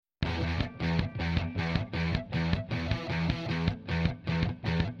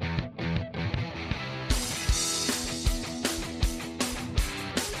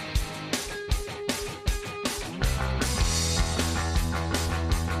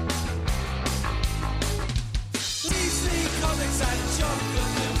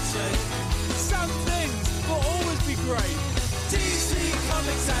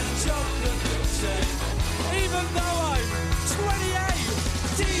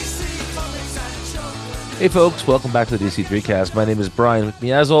Hey folks, welcome back to the DC3cast. My name is Brian. With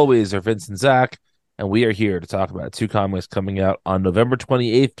me, as always, are Vince and Zach, and we are here to talk about two comics coming out on November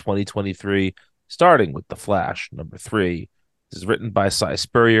 28th, 2023, starting with The Flash, number 3. This is written by Si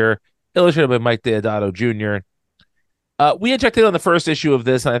Spurrier, illustrated by Mike Deodato Jr. We had checked in on the first issue of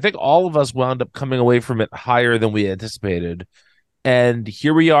this, and I think all of us wound up coming away from it higher than we anticipated. And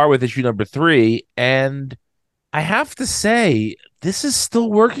here we are with issue number 3, and I have to say, this is still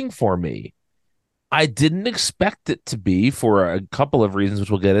working for me. I didn't expect it to be for a couple of reasons, which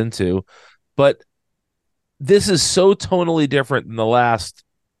we'll get into, but this is so tonally different than the last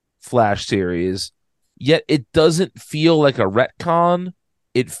Flash series, yet it doesn't feel like a retcon.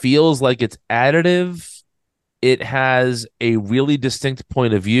 It feels like it's additive. It has a really distinct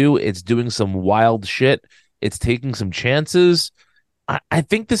point of view. It's doing some wild shit. It's taking some chances. I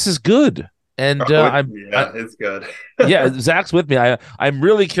think this is good. And it's good. Yeah, Zach's with me. I'm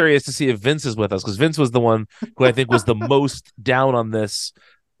really curious to see if Vince is with us, because Vince was the one who I think was the most down on this.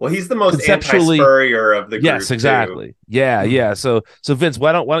 Well, he's the most Conceptually, anti-Spurrier of the group. Yes, exactly. Too. Yeah. So Vince,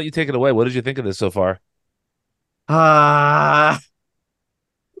 why don't you take it away? What did you think of this so far? I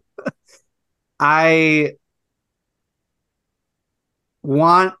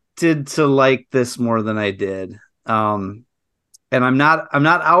wanted to like this more than I did. And I'm not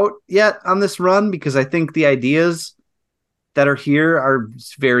out yet on this run because I think the ideas that are here are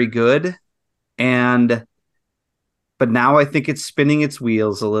very good. But now I think it's spinning its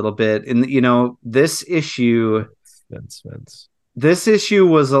wheels a little bit. And this issue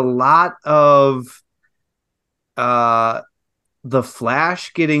was a lot of the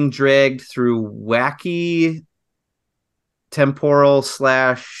Flash getting dragged through wacky temporal /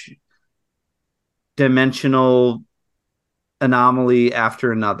 dimensional anomaly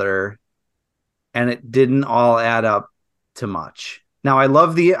after another, and it didn't all add up to much. Now I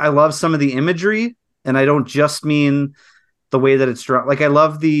love some of the imagery, and I don't just mean the way that it's drawn. Like I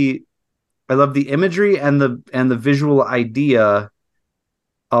love the imagery and the visual idea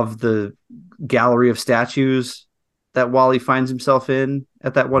of the gallery of statues that Wally finds himself in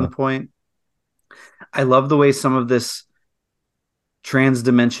at that one point. I love the way some of this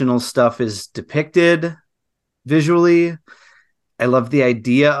trans-dimensional stuff is depicted visually. I love the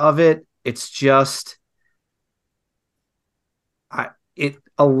idea of it. It's just,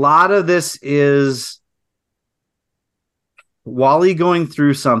 a lot of this is Wally going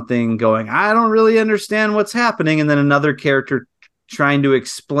through something, going, I don't really understand what's happening, and then another character trying to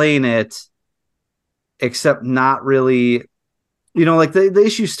explain it, except not really. Like the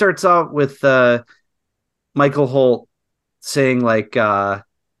issue starts out with Michael Holt saying like,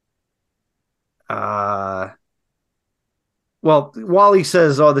 well, Wally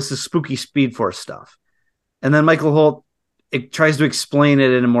says, oh, this is spooky Speed Force stuff. And then Michael Holt tries to explain it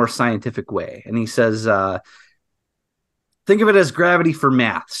in a more scientific way. And he says, think of it as gravity for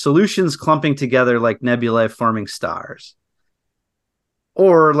math, solutions clumping together like nebulae forming stars.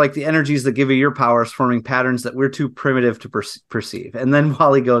 Or like the energies that give you your powers forming patterns that we're too primitive to perceive. And then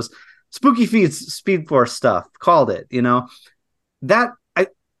Wally goes, spooky Speed Force stuff, called it, That, I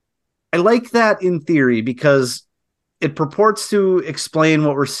like that in theory because it purports to explain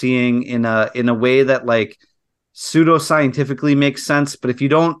what we're seeing in a way that like pseudo-scientifically makes sense. But if you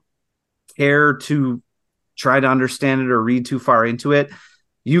don't care to try to understand it or read too far into it,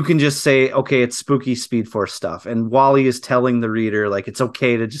 you can just say, okay, it's spooky Speed Force stuff. And Wally is telling the reader, like, it's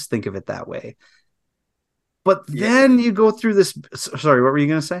okay to just think of it that way. But then you go through this. Sorry, what were you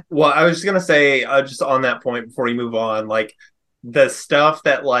going to say? Well, I was just going to say, just on that point before we move on, like the stuff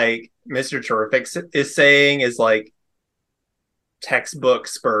that like Mr. Terrific is saying is like textbook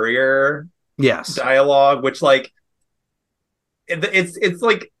Spurrier dialogue, which like it's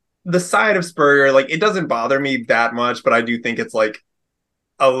like the side of Spurrier, like it doesn't bother me that much, but I do think it's like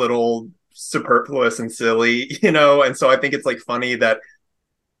a little superfluous and silly, and so I think it's like funny that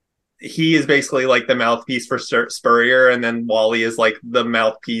he is basically like the mouthpiece for Spurrier, and then Wally is like the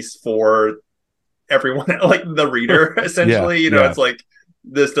mouthpiece for everyone, like the reader essentially. It's like,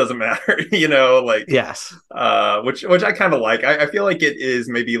 this doesn't matter, like, yes. Which I kind of like. I feel like it is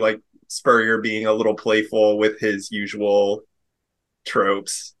maybe like Spurrier being a little playful with his usual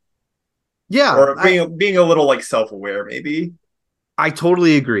tropes. Yeah. Or being a little like self-aware, maybe. I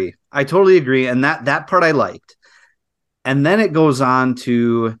totally agree. And that part I liked. And then it goes on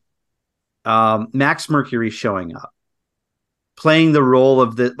to Max Mercury showing up, playing the role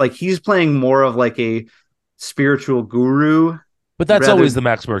of he's playing more of like a spiritual guru. But that's always the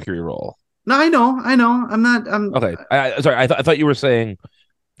Max Mercury role. No, I know. I'm okay. Sorry. I thought you were saying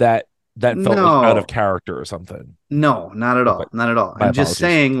that felt like out of character or something. No, not at all. Not at all. I'm just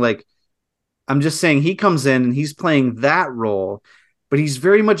saying, like, I'm just saying he comes in and he's playing that role, but he's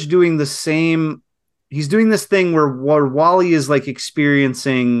very much doing the same. He's doing this thing where Wally is like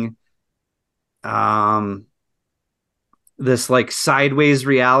experiencing um this like sideways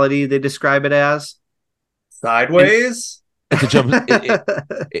reality, they describe it as. And Sideways? It's a jump.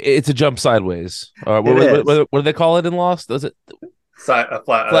 It's a jump sideways. It is. What do they call it in Lost? Does it flash sideways?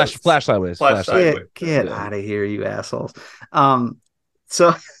 Flash Flash sideways. sideways. Get out of here, you assholes. Um,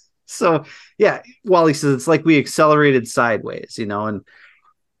 so so yeah, Wally says it's like we accelerated sideways, you know,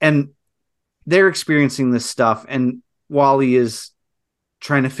 and they're experiencing this stuff, and Wally is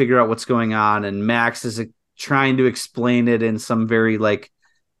trying to figure out what's going on, and Max is trying to explain it in some very like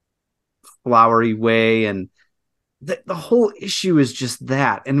flowery way, and the whole issue is just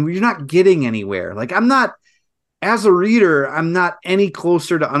that, and we're not getting anywhere. Like I'm not, as a reader, I'm not any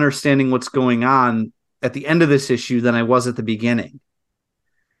closer to understanding what's going on at the end of this issue than I was at the beginning.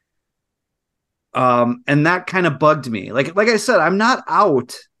 And that kind of bugged me. Like I said, I'm not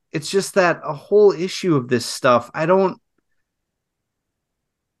out. It's just that a whole issue of this stuff, I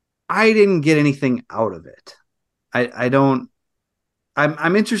didn't get anything out of it. I don't.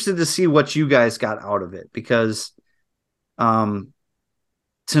 I'm interested to see what you guys got out of it, because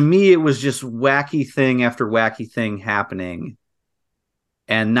to me it was just wacky thing after wacky thing happening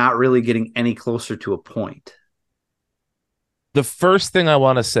and not really getting any closer to a point. The first thing I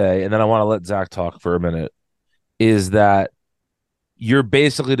want to say, and then I want to let Zach talk for a minute, is that you're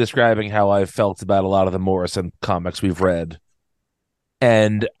basically describing how I felt about a lot of the Morrison comics we've read.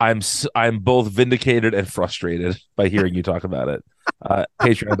 And I'm both vindicated and frustrated by hearing you talk about it.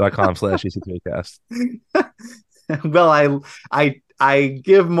 Patreon.com/DC3cast. Well, I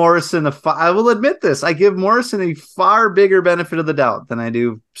give Morrison I will admit this. I give Morrison a far bigger benefit of the doubt than I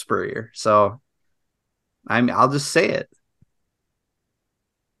do Spurrier. So I'll just say it.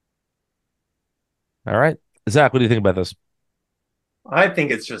 All right. Zach, what do you think about this? I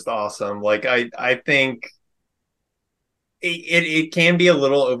think it's just awesome. Like I think it can be a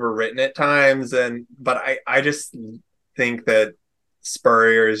little overwritten at times, but I just think that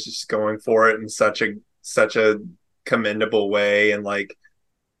Spurrier is just going for it in such a commendable way, and like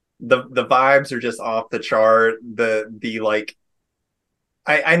the vibes are just off the chart. The like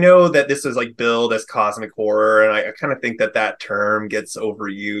I know that this is like billed as cosmic horror, and I kind of think that term gets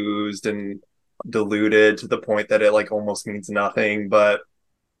overused and diluted to the point that it like almost means nothing. But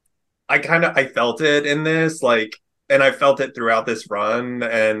I felt it in this, like, and I felt it throughout this run,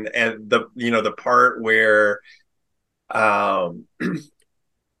 and the part where um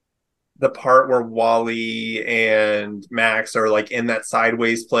the part where Wally and Max are like in that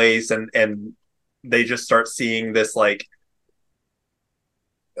sideways place, and they just start seeing this like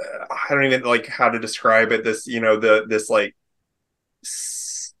I don't even like how to describe it, this this like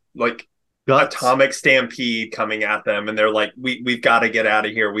Guts. atomic stampede coming at them, and they're like we've got to get out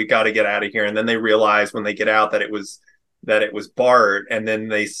of here, we've got to get out of here. And then they realize when they get out that it was Bart, and then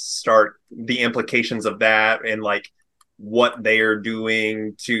they start the implications of that, and like what they are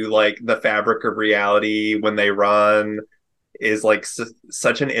doing to like the fabric of reality when they run is like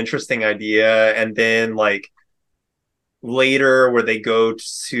such an interesting idea. And then like later where they go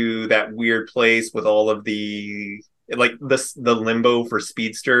to that weird place with all of the like the limbo for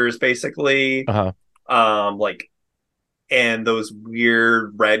speedsters basically, like, and those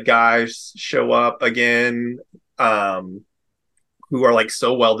weird red guys show up again, who are like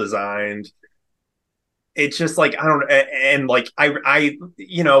so well designed. It's just like I don't, and like I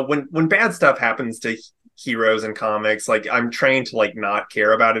when bad stuff happens to heroes in comics, like I'm trained to like not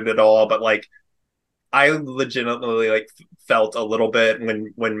care about it at all, but like I legitimately like felt a little bit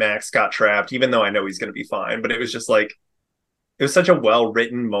when Max got trapped, even though I know he's going to be fine. But it was just like it was such a well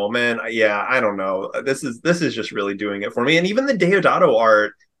written moment. Yeah, I don't know. This is just really doing it for me, and even the Deodato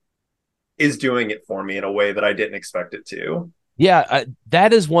art is doing it for me in a way that I didn't expect it to. Yeah,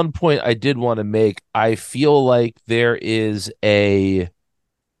 that is one point I did want to make. I feel like there is the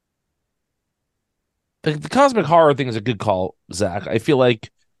cosmic horror thing is a good call, Zach. I feel like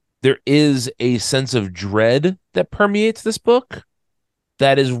there is a sense of dread that permeates this book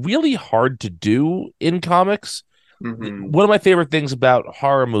that is really hard to do in comics. Mm-hmm. One of my favorite things about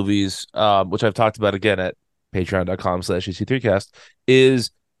horror movies, which I've talked about again at patreon.com/DC3cast,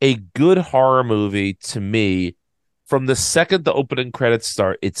 is a good horror movie to me. From the second the opening credits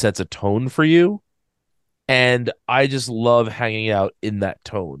start, it sets a tone for you. And I just love hanging out in that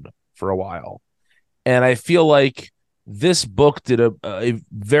tone for a while. And I feel like this book did a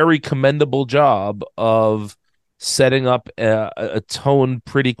very commendable job of setting up a tone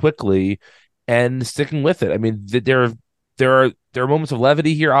pretty quickly and sticking with it. I mean, the there are moments of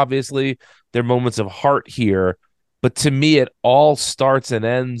levity here, obviously. There are moments of heart here, but to me, it all starts and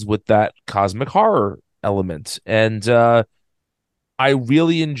ends with that cosmic horror element. And I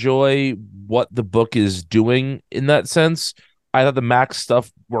really enjoy what the book is doing in that sense. I thought the Max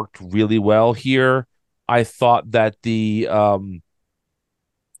stuff worked really well here. I thought that the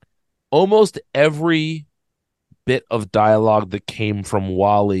almost every bit of dialogue that came from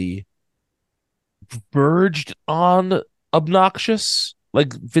Wally verged on obnoxious.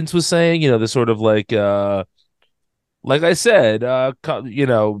 Like Vince was saying, the sort of like I said,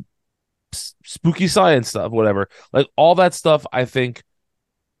 spooky science stuff, whatever. Like all that stuff, I think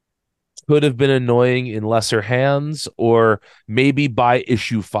could have been annoying in lesser hands, or maybe by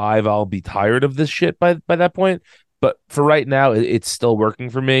issue 5, I'll be tired of this shit by that point. But for right now, it's still working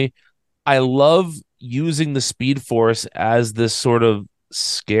for me. I love using the Speed Force as this sort of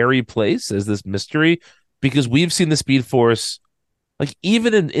scary place, as this mystery, because we've seen the Speed Force, like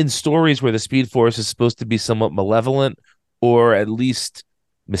even in stories where the Speed Force is supposed to be somewhat malevolent or at least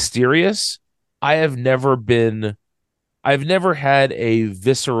mysterious. I've never had a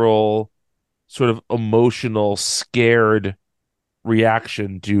visceral, sort of emotional, scared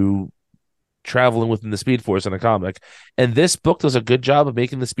reaction to traveling within the Speed Force in a comic. And this book does a good job of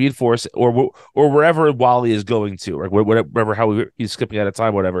making the Speed Force, or wherever Wally is going to, or whatever, he's skipping out of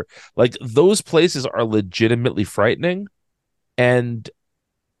time, whatever. Like those places are legitimately frightening. And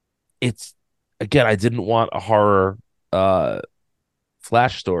it's, again, I didn't want a horror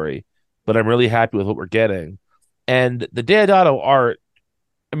Flash story, but I'm really happy with what we're getting. And the Deodato art,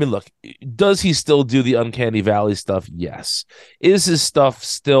 I mean, look, does he still do the Uncanny Valley stuff? Yes. Is his stuff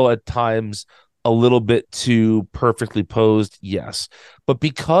still at times a little bit too perfectly posed? Yes. But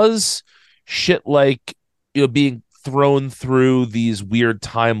because shit like, being thrown through these weird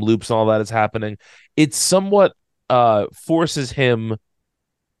time loops and all that is happening, it somewhat forces him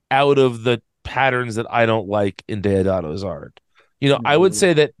out of the patterns that I don't like in Deodato's art. I would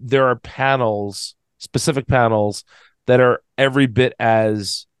say that there are specific panels that are every bit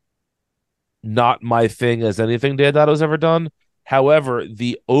as not my thing as anything Deodato's ever done. However,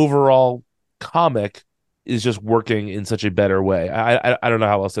 the overall comic is just working in such a better way. I don't know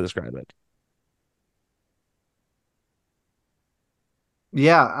how else to describe it.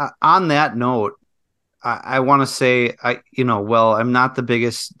 Yeah, on that note, I want to say, I'm not the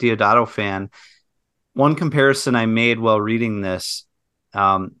biggest Deodato fan. One comparison I made while reading this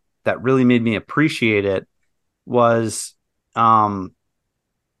that really made me appreciate it was I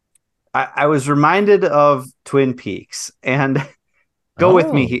was reminded of Twin Peaks, and go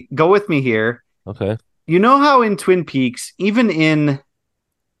with me here. Okay. You know how in Twin Peaks, even in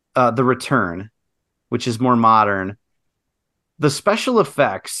The Return, which is more modern, the special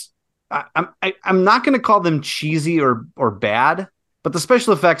effects, I'm not going to call them cheesy or bad, but the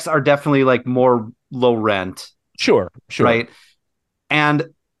special effects are definitely like more low rent. Sure. Right. And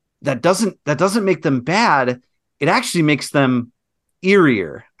that doesn't make them bad. It actually makes them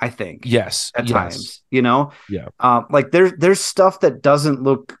eerier, I think. Yes. At times, Yeah. like there's stuff that doesn't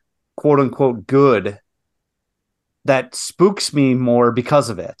look quote unquote good that spooks me more because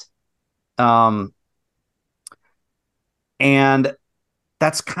of it. And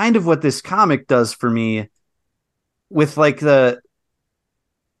that's kind of what this comic does for me with like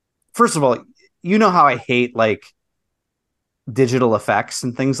first of all, how I hate like digital effects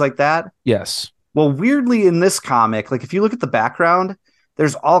and things like that. Yes. Well, weirdly in this comic, like if you look at the background,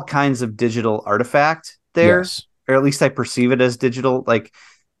 there's all kinds of digital artifact there, yes. Or at least I perceive it as digital. Like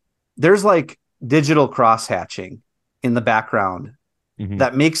there's like digital cross hatching in the background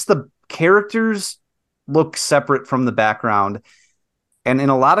that makes the characters look separate from the background. And in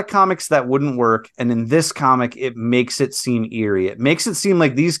a lot of comics that wouldn't work. And in this comic, it makes it seem eerie. It makes it seem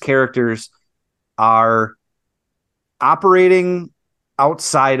like these characters are operating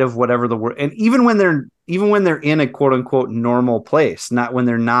outside of whatever the world. And even when they're in a quote unquote normal place, not when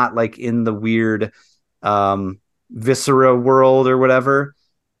they're not like in the weird viscera world or whatever,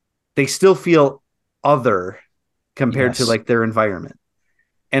 they still feel other compared to like their environment.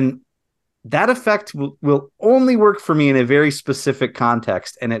 And that effect will only work for me in a very specific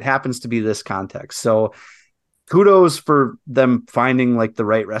context, and it happens to be this context. So kudos for them finding like the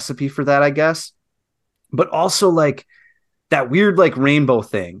right recipe for that, I guess. But also like that weird like rainbow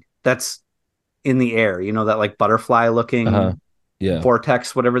thing that's in the air, that like butterfly looking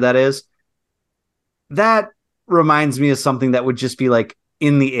vortex, whatever that is. That reminds me of something that would just be like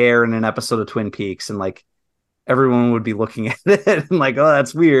in the air in an episode of Twin Peaks, and like everyone would be looking at it and like, oh,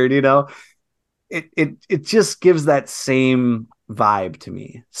 that's weird, It just gives that same vibe to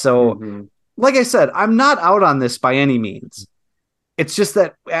me. So like I said, I'm not out on this by any means. It's just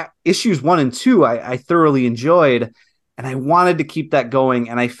that issues 1 and 2, I thoroughly enjoyed, and I wanted to keep that going.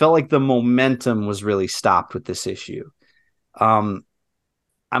 And I felt like the momentum was really stopped with this issue. I'm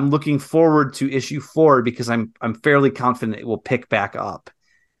looking forward to issue 4 because I'm fairly confident it will pick back up.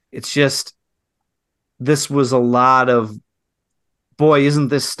 It's just, this was a lot of, boy, isn't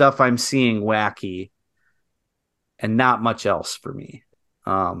this stuff I'm seeing wacky, and not much else for me.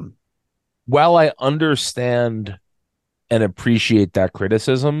 While I understand and appreciate that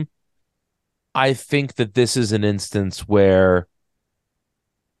criticism, I think that this is an instance where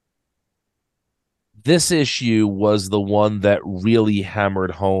this issue was the one that really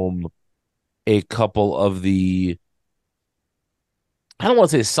hammered home a couple of the, I don't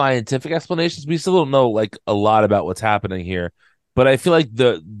want to say scientific explanations. We still don't know like a lot about what's happening here, but I feel like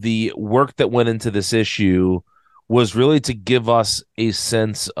the work that went into this issue was really to give us a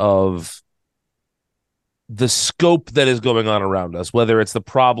sense of the scope that is going on around us, whether it's the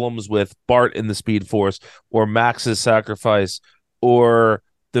problems with Bart in the Speed Force or Max's sacrifice or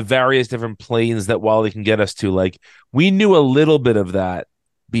the various different planes that Wally can get us to. Like, we knew a little bit of that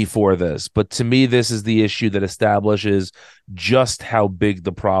before this, but to me, this is the issue that establishes just how big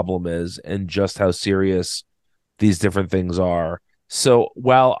the problem is and just how serious these different things are. So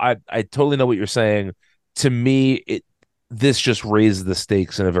while I totally know what you're saying, to me, this just raises the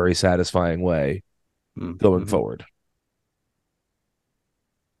stakes in a very satisfying way going forward.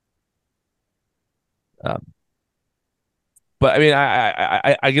 But I mean,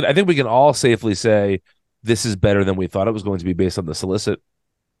 I think we can all safely say this is better than we thought it was going to be based on the solicit.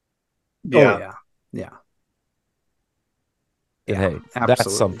 Yeah. Oh, yeah. And hey, absolutely.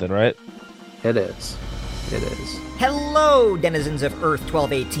 That's something, right? It is. It is. Hello, denizens of Earth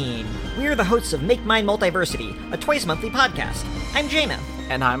 1218. We're the hosts of Make Mine Multiversity, a twice-monthly podcast. I'm Jaina.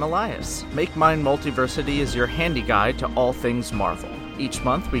 And I'm Elias. Make Mine Multiversity is your handy guide to all things Marvel. Each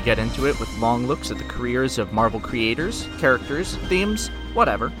month, we get into it with long looks at the careers of Marvel creators, characters, themes,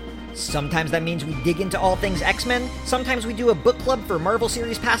 whatever. Sometimes that means we dig into all things X-Men, sometimes we do a book club for Marvel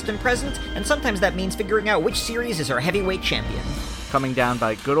series past and present, and sometimes that means figuring out which series is our heavyweight champion. Coming down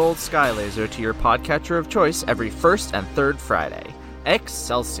by good old Skylaser to your podcatcher of choice every first and third Friday.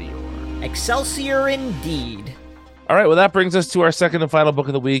 Excelsior. Excelsior indeed. All right, well, that brings us to our second and final book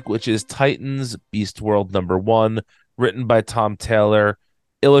of the week, which is Titans Beast World #1, written by Tom Taylor,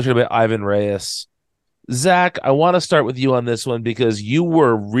 illustrated by Ivan Reis. Zach, I want to start with you on this one because you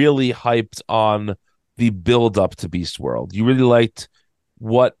were really hyped on the build-up to Beast World. You really liked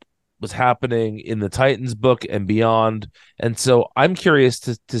what was happening in the Titans book and beyond. And so I'm curious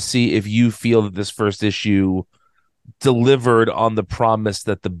to see if you feel that this first issue delivered on the promise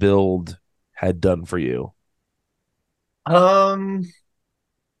that the build had done for you.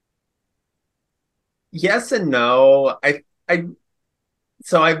 Yes and no.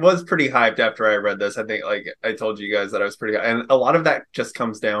 So I was pretty hyped after I read this. I think, like I told you guys, that I was pretty, and a lot of that just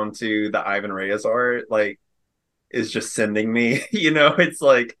comes down to the Ivan Reyes art, like, is just sending me. It's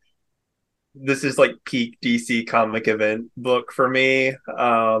like, this is like peak DC comic event book for me, in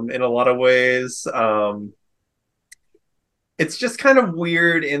a lot of ways. It's just kind of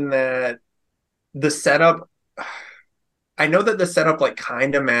weird in that the setup, I know that the setup like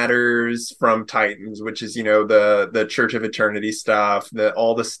kind of matters from Titans, which is, the Church of Eternity stuff,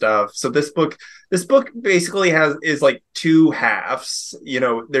 all the stuff. So this book basically is like two halves.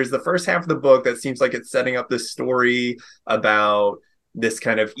 There's the first half of the book that seems like it's setting up this story about this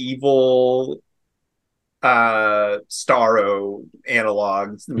kind of evil Starro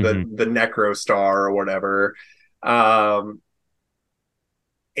analogs, the Necro Star or whatever.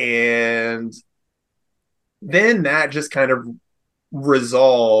 And then that just kind of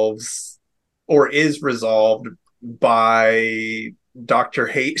resolves, or is resolved, by Dr.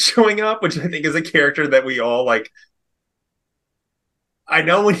 Hate showing up, which I think is a character that we all like. I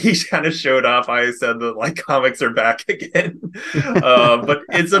know when he kind of showed up, I said that like comics are back again, but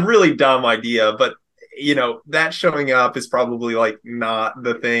it's a really dumb idea. But that showing up is probably like not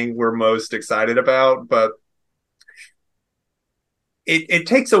the thing we're most excited about. But it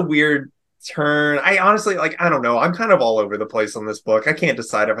takes a weird turn. I honestly, like, I don't know. I'm kind of all over the place on this book. I can't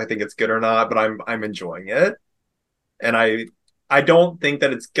decide if I think it's good or not, but I'm enjoying it. And I don't think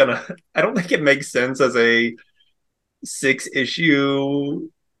that it's gonna. I don't think it makes sense as a 6-issue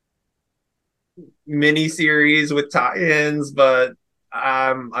miniseries with tie-ins, but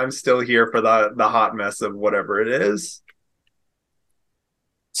I'm still here for the hot mess of whatever it is.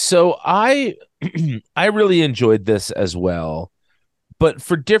 So I really enjoyed this as well, but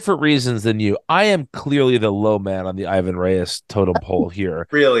for different reasons than you. I am clearly the low man on the Ivan Reyes totem pole here.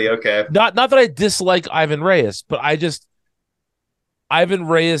 Really? Okay. Not that I dislike Ivan Reyes, but Ivan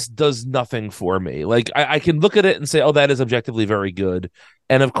Reyes does nothing for me. Like I can look at it and say, oh, that is objectively very good.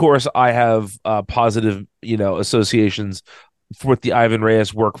 And of course, I have positive, associations with the Ivan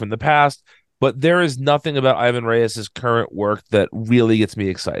Reyes work from the past. But there is nothing about Ivan Reyes's current work that really gets me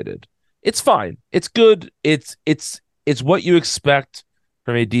excited. It's fine. It's good. It's what you expect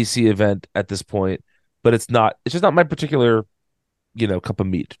from a DC event at this point, but it's not. It's just not my particular, cup of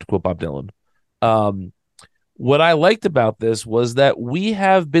meat, to quote Bob Dylan. What I liked about this was that we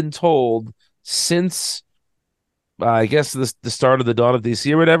have been told since, I guess, the start of the dawn of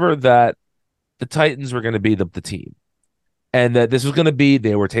DC or whatever, that the Titans were going to be the team. And that this was going to be,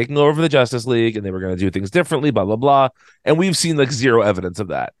 they were taking over the Justice League and they were going to do things differently, blah, blah, blah. And we've seen like zero evidence of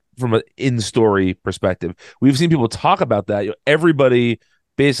that from an in-story perspective. We've seen people talk about that. Everybody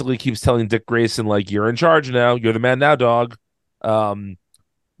basically keeps telling Dick Grayson, like, you're in charge now. You're the man now, dog.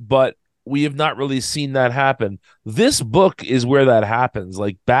 But we have not really seen that happen. This book is where that happens.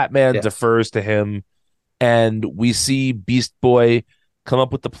 Like, Batman defers to him, and we see Beast Boy come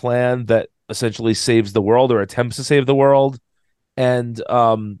up with the plan that essentially saves the world or attempts to save the world. And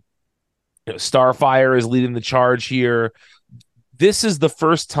Starfire is leading the charge here. This is the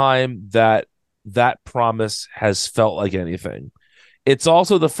first time that promise has felt like anything. It's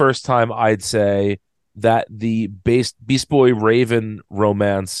also the first time, I'd say, that the Beast Boy Raven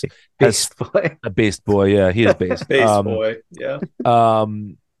romance has a Beast Boy, yeah, he is based. Boy, yeah.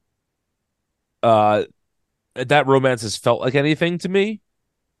 That romance has felt like anything to me.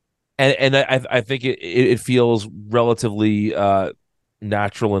 And I think it feels relatively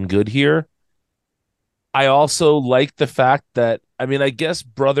natural and good here. I also like the fact that, I guess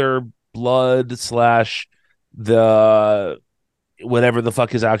Brother Blood / the whatever the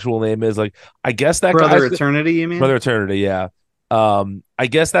fuck his actual name is, like, I guess that Brother Eternity, you mean? Brother Eternity, yeah. I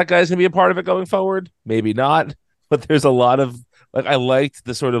guess that guy's gonna be a part of it going forward. Maybe not, but there's a lot of, like, I liked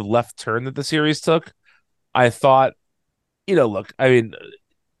the sort of left turn that the series took. I thought, look,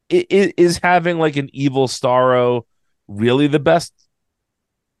 is having like an evil Starro really the best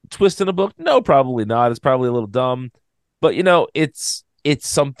twist in a book? No, probably not. It's probably a little dumb, but it's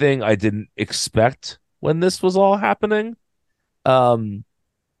something I didn't expect when this was all happening. This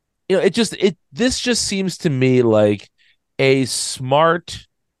just seems to me like a smart,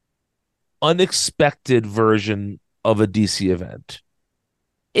 unexpected version of a DC event.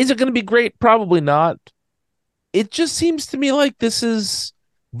 Is it going to be great? Probably not. It just seems to me like this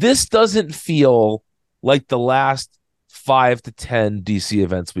doesn't feel like the last 5 to 10 DC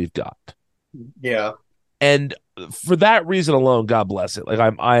events we've got. Yeah. And for that reason alone, God bless it. Like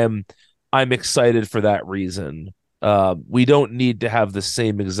I'm excited for that reason. We don't need to have the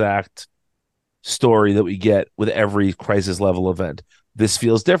same exact story that we get with every crisis level event. This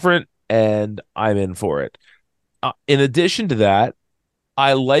feels different, and I'm in for it. In addition to that,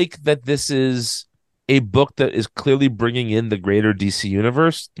 I like that this is a book that is clearly bringing in the greater DC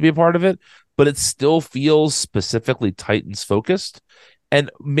universe to be a part of it, but it still feels specifically Titans focused.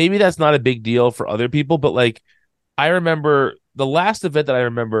 And maybe that's not a big deal for other people, but like, I remember the last event that I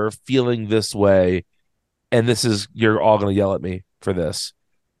remember feeling this way, and this is, you're all going to yell at me for this,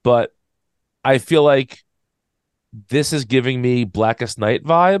 but I feel like this is giving me Blackest Night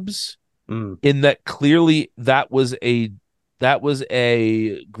vibes, in that clearly that was a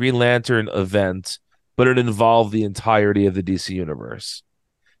Green Lantern event, but it involved the entirety of the DC universe.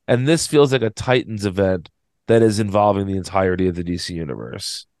 And this feels like a Titans event that is involving the entirety of the DC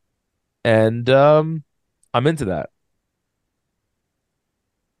universe. And I'm into that.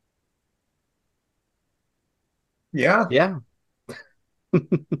 Yeah. Yeah.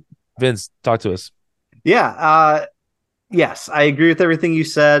 Vince, talk to us. Yeah. Yes, I agree with everything you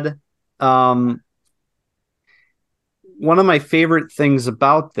said. One of my favorite things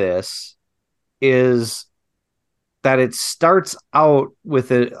about this is that it starts out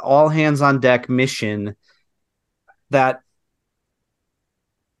with an all hands on deck mission that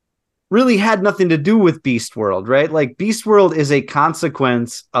really had nothing to do with Beast World, right? Like, Beast World is a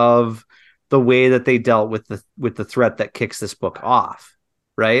consequence of the way that they dealt with the threat that kicks this book off,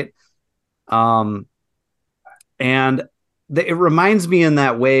 right? And it reminds me in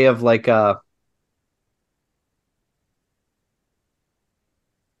that way of like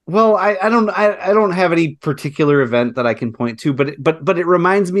well, I don't have any particular event that I can point to, but it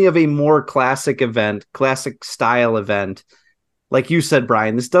reminds me of a more classic event, classic style event. Like you said,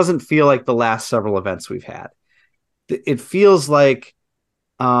 Brian, this doesn't feel like the last several events we've had. It feels like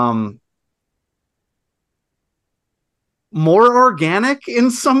more organic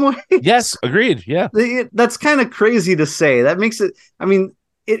in some ways. Yes, agreed. Yeah. That's kind of crazy to say. That makes it, I mean,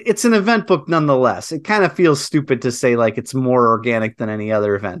 it's an event book nonetheless. It kind of feels stupid to say like it's more organic than any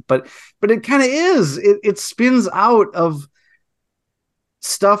other event, but it kind of is. It spins out of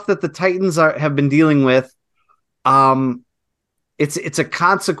stuff that the Titans have been dealing with. It's a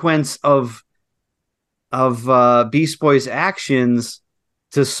consequence of Beast Boy's actions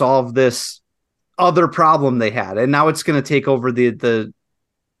to solve this other problem they had, and now it's going to take over this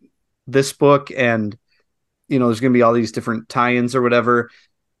book, and there's going to be all these different tie-ins or whatever,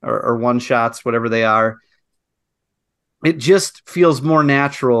 or one shots, whatever they are. It just feels more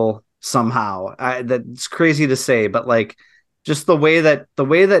natural somehow. That's crazy to say, but like just the way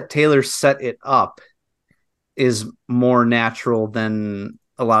that Taylor set it up is more natural than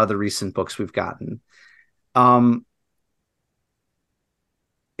a lot of the recent books we've gotten.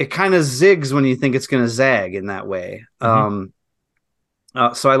 It kind of zigs when you think it's going to zag in that way.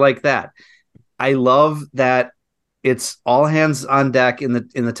 Mm-hmm. So I like that. I love that it's all hands on deck in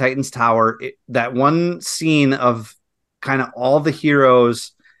the Titans Tower. That one scene of kind of all the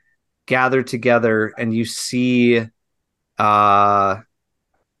heroes gathered together, and you see, I'm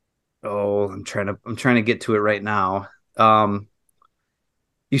trying to get to it right now.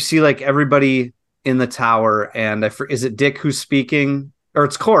 You see like everybody in the tower, and is it Dick who's speaking? Or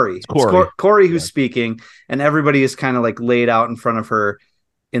it's Corey. It's Corey who's speaking, and everybody is kind of like laid out in front of her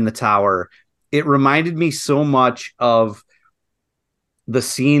in the tower. It reminded me so much of the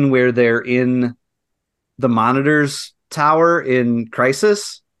scene where they're in the Monitor's tower in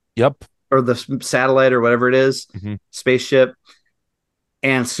Crisis. Yep. Or the satellite or whatever it is, mm-hmm. spaceship.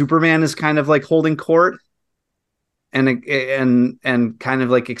 And Superman is kind of like holding court and kind of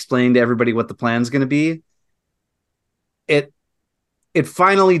like explaining to everybody what the plan's going to be. It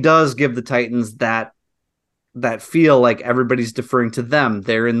finally does give the Titans that feel like everybody's deferring to them.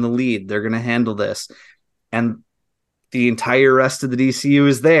 They're in the lead. They're going to handle this. And the entire rest of the DCU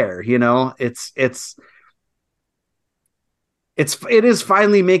is there. It is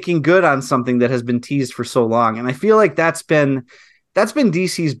finally making good on something that has been teased for so long. And I feel like that's been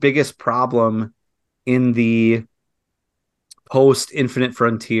DC's biggest problem in the post Infinite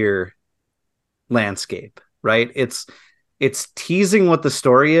Frontier landscape, right? It's teasing what the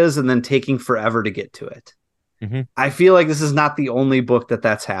story is and then taking forever to get to it. Mm-hmm. I feel like this is not the only book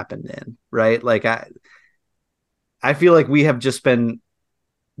that's happened in, right? Like I feel like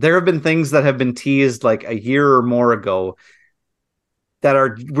there have been things that have been teased like a year or more ago that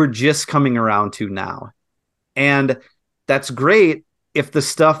we're just coming around to now. And that's great if the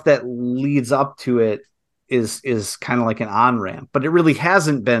stuff that leads up to it is kind of like an on-ramp, but it really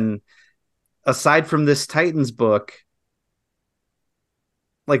hasn't been, aside from this Titans book.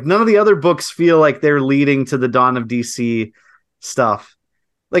 Like none of the other books feel like they're leading to the dawn of DC stuff.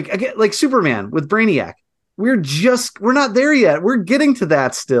 Like again, like Superman with Brainiac. We're not there yet. We're getting to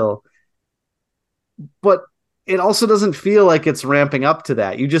that still. But it also doesn't feel like it's ramping up to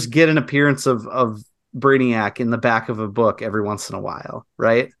that. You just get an appearance of Brainiac in the back of a book every once in a while,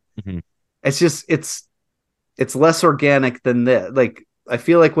 right? Mm-hmm. It's just it's less organic than this. Like I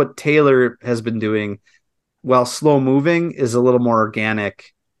feel like what Taylor has been doing, while slow moving, is a little more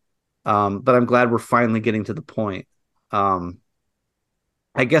organic. But I'm glad we're finally getting to the point. I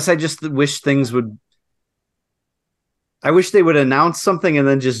guess I just wish they would announce something and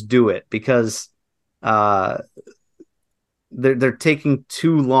then just do it, because they're taking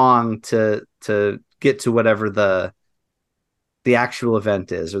too long to get to whatever the actual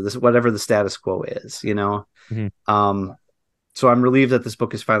event is, or whatever the status quo is, Mm-hmm. So I'm relieved that this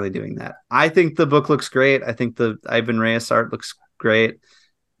book is finally doing that. I think the book looks great. I think the Ivan Reis art looks great.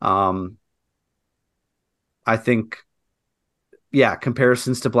 I think,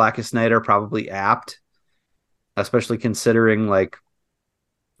 comparisons to Blackest Night are probably apt, especially considering like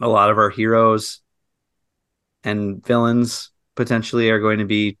a lot of our heroes and villains potentially are going to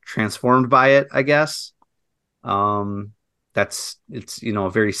be transformed by it, I guess. It's a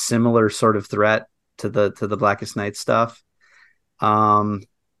very similar sort of threat to the Blackest Night stuff. What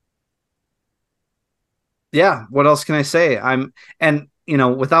else can I say?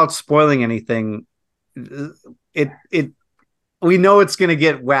 Without spoiling anything, we know it's going to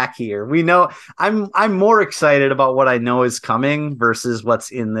get wackier. We know I'm more excited about what I know is coming versus what's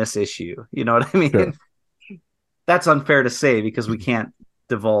in this issue. You know what I mean? Sure. That's unfair to say because we can't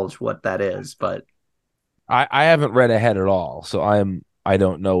divulge what that is, but I haven't read ahead at all, so I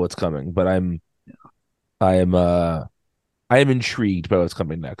don't know what's coming, but I am intrigued by what's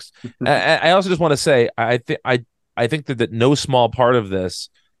coming next. I also just want to say I think that no small part of this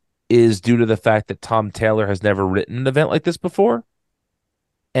is due to the fact that Tom Taylor has never written an event like this before.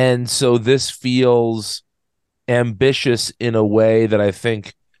 And so this feels ambitious in a way that I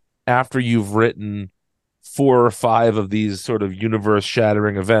think after you've written 4 or 5 of these sort of universe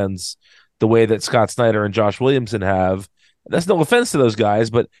shattering events, the way that Scott Snyder and Josh Williamson have, that's no offense to those guys,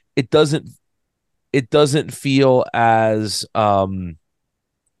 but it doesn't feel as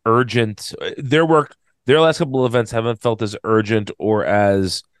urgent. Their last couple of events haven't felt as urgent or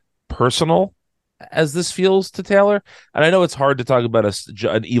as personal as this feels to Taylor. And I know it's hard to talk about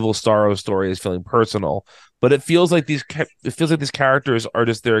an Evil Starro story as feeling personal, but it feels like these characters are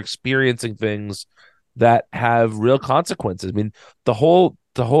just, they're experiencing things that have real consequences. I mean, the whole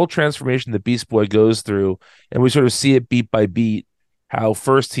transformation that Beast Boy goes through, and we sort of see it beat by beat, how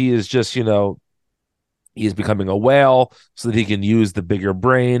first he is just, he is becoming a whale so that he can use the bigger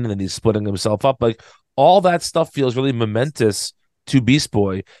brain, and then he's splitting himself up. Like, all that stuff feels really momentous to Beast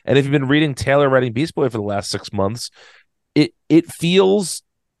Boy. And if you've been reading Taylor writing Beast Boy for the last 6 months, it feels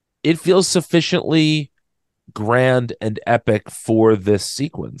sufficiently grand and epic for this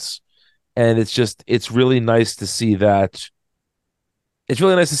sequence. And it's really nice to see that. It's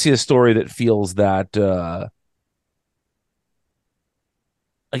really nice to see a story that feels that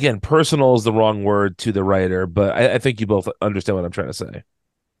again, personal is the wrong word to the writer, but I think you both understand what I'm trying to say.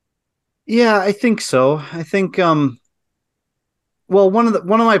 Yeah, I think so. I think well, one of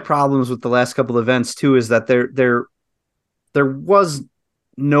my problems with the last couple of events too is that there was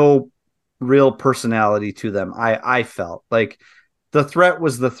no real personality to them. I felt like the threat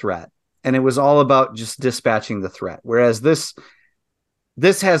was the threat, and it was all about just dispatching the threat. Whereas this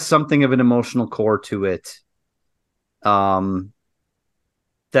has something of an emotional core to it, that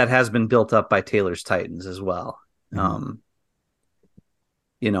has been built up by Taylor's Titans as well. Mm-hmm.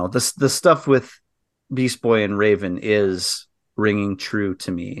 The stuff with Beast Boy and Raven is ringing true to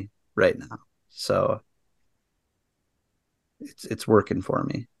me right now, so it's working for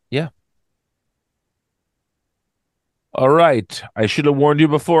me. Yeah. All right. I should have warned you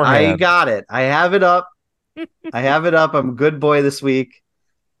beforehand. I got it. I have it up. I'm a good boy this week.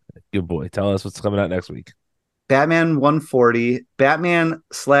 Good boy. Tell us what's coming out next week. Batman 140, Batman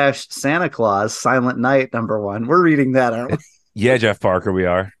 / Santa Claus, Silent Night #1. We're reading that, aren't we? Yeah, Jeff Parker, we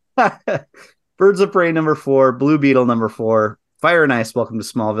are. Birds of Prey #4, Blue Beetle #4, Fire and Ice, Welcome to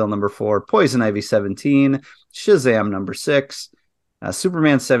Smallville #4, Poison Ivy 17, Shazam #6,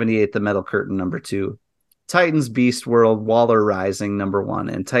 Superman 78, The Metal Curtain #2, Titans Beast World, Waller Rising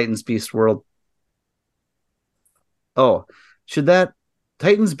 #1, and Titans Beast World. Oh,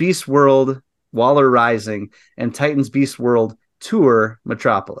 Titans Beast World, Waller Rising, and Titans Beast World Tour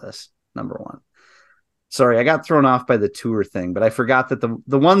Metropolis #1. Sorry, I got thrown off by the tour thing, but I forgot that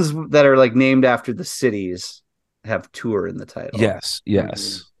the ones that are like named after the cities have tour in the title. Yes. Yeah.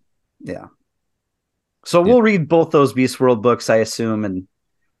 So we'll read both those Beast World books, I assume, and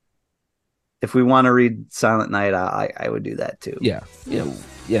if we want to read Silent Night, I would do that too. Yeah,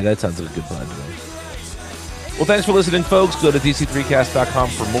 that sounds like a good plan to me. Well, thanks for listening, folks. Go to DC3cast.com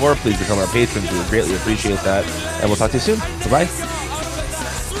for more. Please become our patrons. We would greatly appreciate that. And we'll talk to you soon. Bye-bye.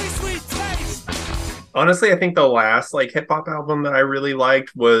 Honestly, I think the last hip-hop album that I really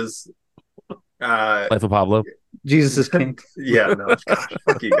liked was Life of Pablo. Jesus is King. Yeah, no, gosh,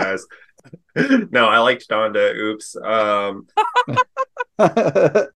 fuck you guys. No, I liked Donda. Oops.